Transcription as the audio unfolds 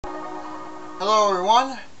Hello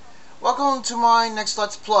everyone. Welcome to my next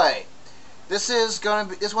Let's Play. This one's gonna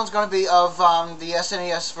be of the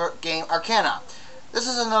SNES game Arcana. This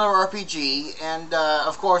is another RPG, and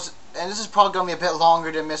of course, this is probably gonna be a bit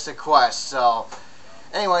longer than Mystic Quest. So,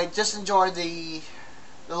 anyway, just enjoy the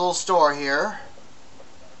little story here.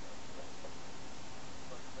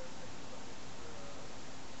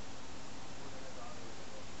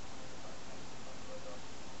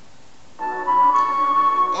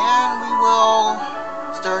 And we will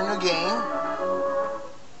start a new game.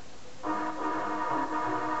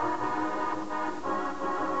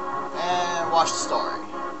 And watch the story.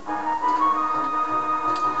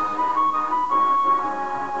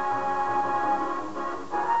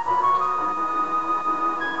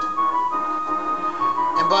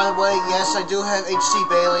 And by the way, yes, I do have H.C.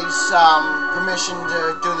 Bailey's permission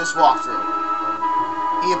to do this walkthrough.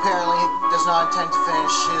 He apparently does not intend to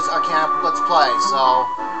finish his Arcana Let's Play, so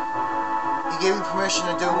he gave me permission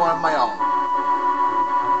to do one of my own.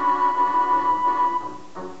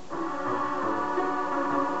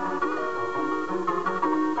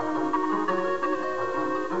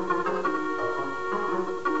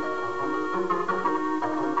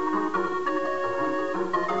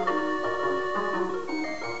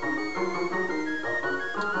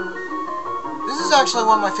 This is actually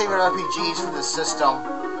one of my favorite RPGs for this system.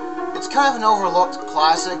 It's kind of an overlooked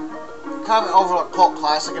classic, kind of an overlooked cult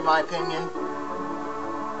classic in my opinion.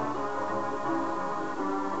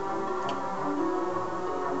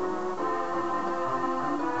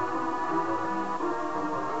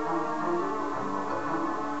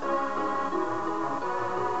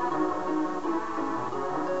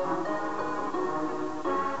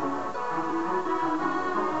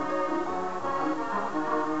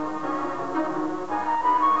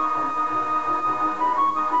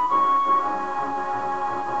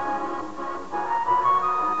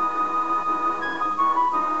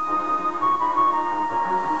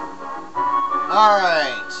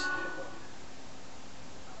 Alright,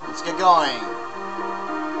 let's get going.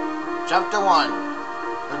 Chapter 1,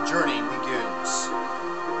 The Journey Begins.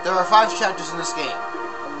 There are 5 chapters in this game.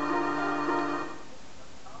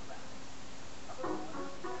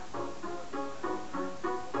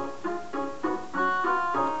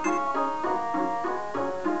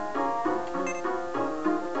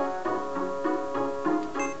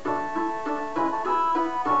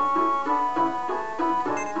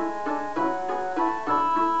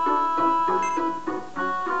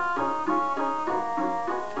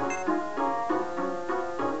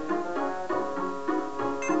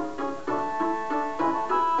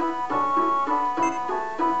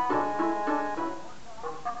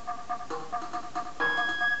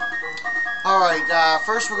 Alright,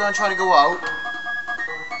 first we're going to try to go out.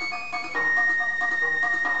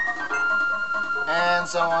 And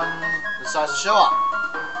someone decides to show up.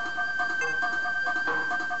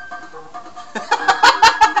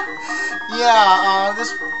 Yeah,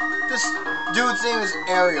 this dude's name is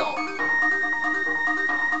Ariel.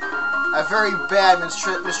 A very bad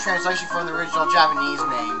mistranslation from the original Japanese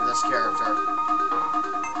name of this character.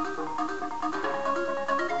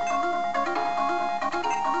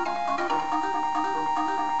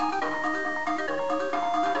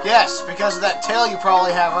 Yes, because of that tail you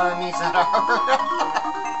probably have underneath that armor.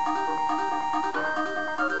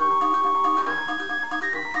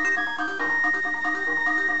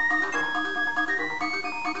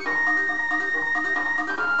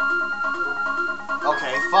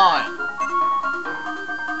 Okay, fine.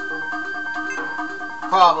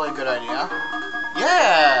 Probably a good idea.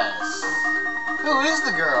 Yes! Who is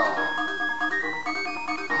the girl?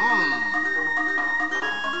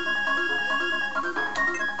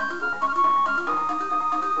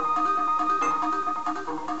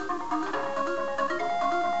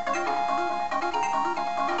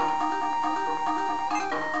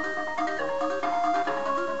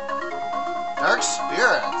 Dark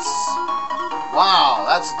spirits. Wow,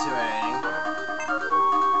 that's intimidating.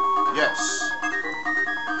 Yes.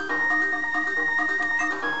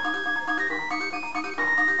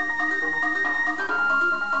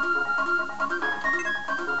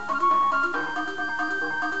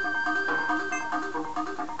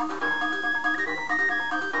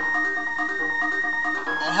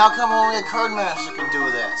 And how come only a card master can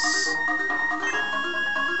do this?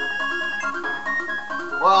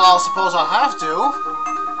 Well, I suppose I'll have to.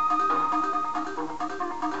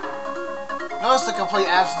 Notice the complete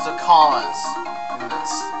absence of commas in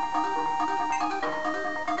this.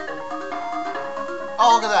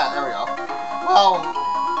 Oh, look at that. There we go. Well,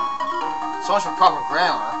 so much for proper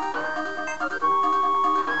grammar.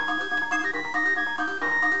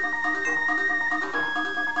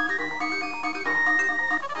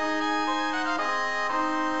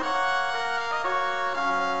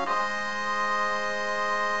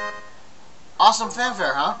 Awesome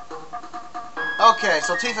fanfare, huh? Okay,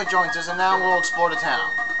 so Tifa joins us, and now we'll explore the town.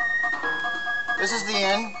 This is the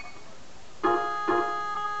inn.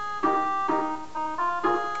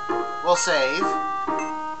 We'll save.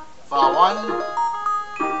 File 1.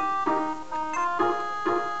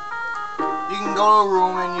 You can go to a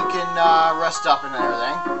room and you can rest up and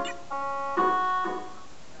everything.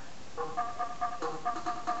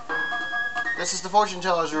 This is the fortune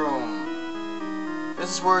teller's room.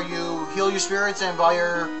 This is where you heal your spirits and buy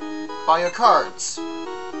your cards.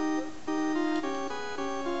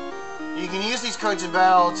 You can use these cards in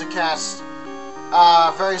battle to cast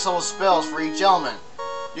various level spells for each element.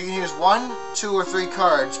 You can use 1, 2, or 3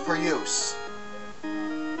 cards per use.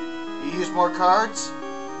 You use more cards,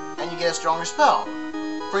 and you get a stronger spell.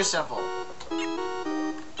 Pretty simple.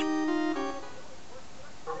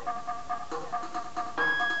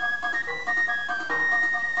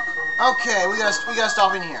 Okay, we gotta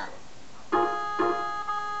stop in here.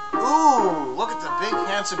 Ooh, look at the big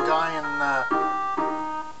handsome guy in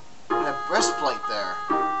the breastplate there.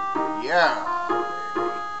 Yeah.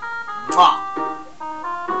 Mwah.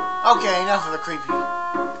 Okay, enough of the creepy.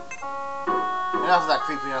 Enough of that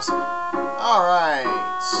creepiness. Alright.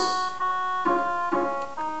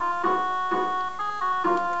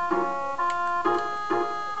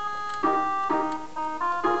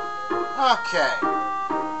 Okay.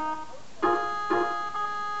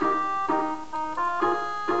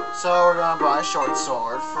 So we're gonna buy a short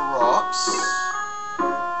sword for rocks.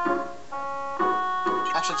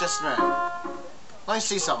 Actually, just a minute. Let me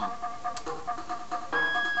see something.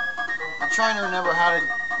 I'm trying to remember how to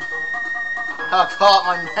call up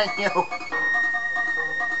my menu.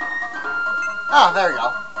 Ah, there we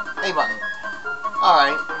go. A button.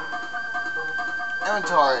 Alright.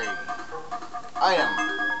 Inventory. Item.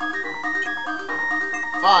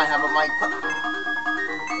 Fine, how about my equipment?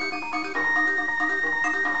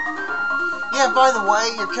 Yeah, by the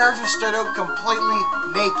way, your character started out completely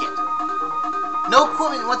naked. No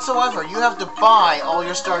equipment whatsoever. You have to buy all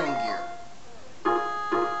your starting gear.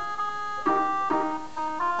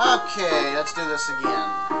 Okay, let's do this again.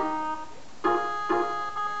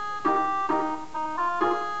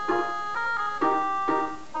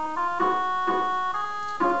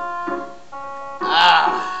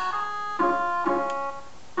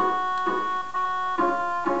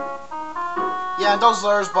 Yeah, those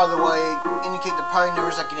letters, by the way, indicate the party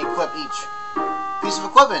numbers that can equip each piece of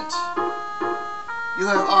equipment. You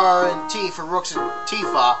have R and T for Rooks and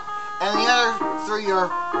Tifa, and the other 3 are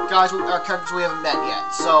guys, are characters we haven't met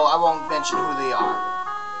yet, so I won't mention who they are.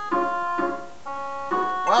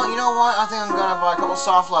 Well, you know what? I think I'm gonna buy a couple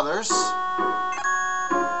soft leathers.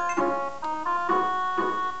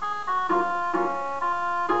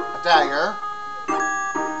 A dagger.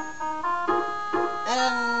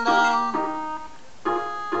 And,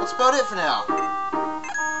 that's about it for now.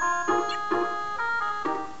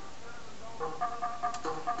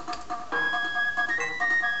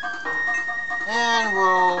 And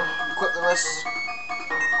we'll equip the rest.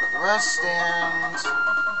 Equip the rest, and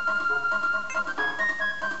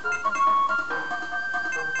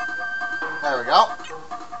there we go.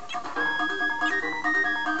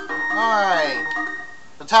 Alright.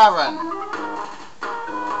 The tavern.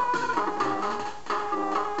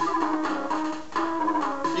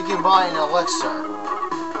 You can buy an elixir.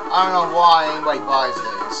 I don't know why anybody buys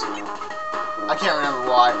these. I can't remember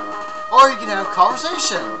why. Or you can have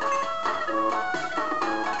conversation.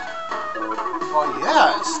 Oh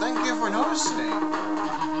yes, thank you for noticing.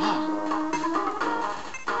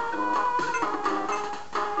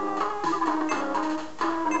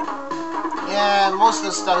 Yeah, most of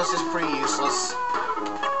this stuff is just pretty useless.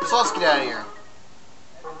 So let's get out of here.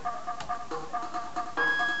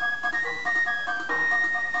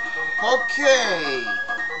 Okay.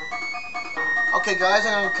 Okay guys,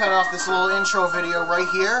 I'm going to cut off this little intro video right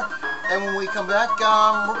here. And when we come back,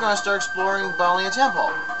 we're going to start exploring Balia Temple.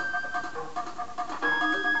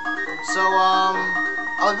 So,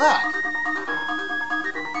 I'll be back.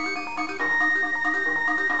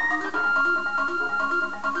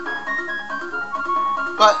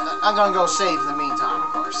 But I'm gonna go save in the meantime, of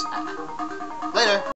course. Later.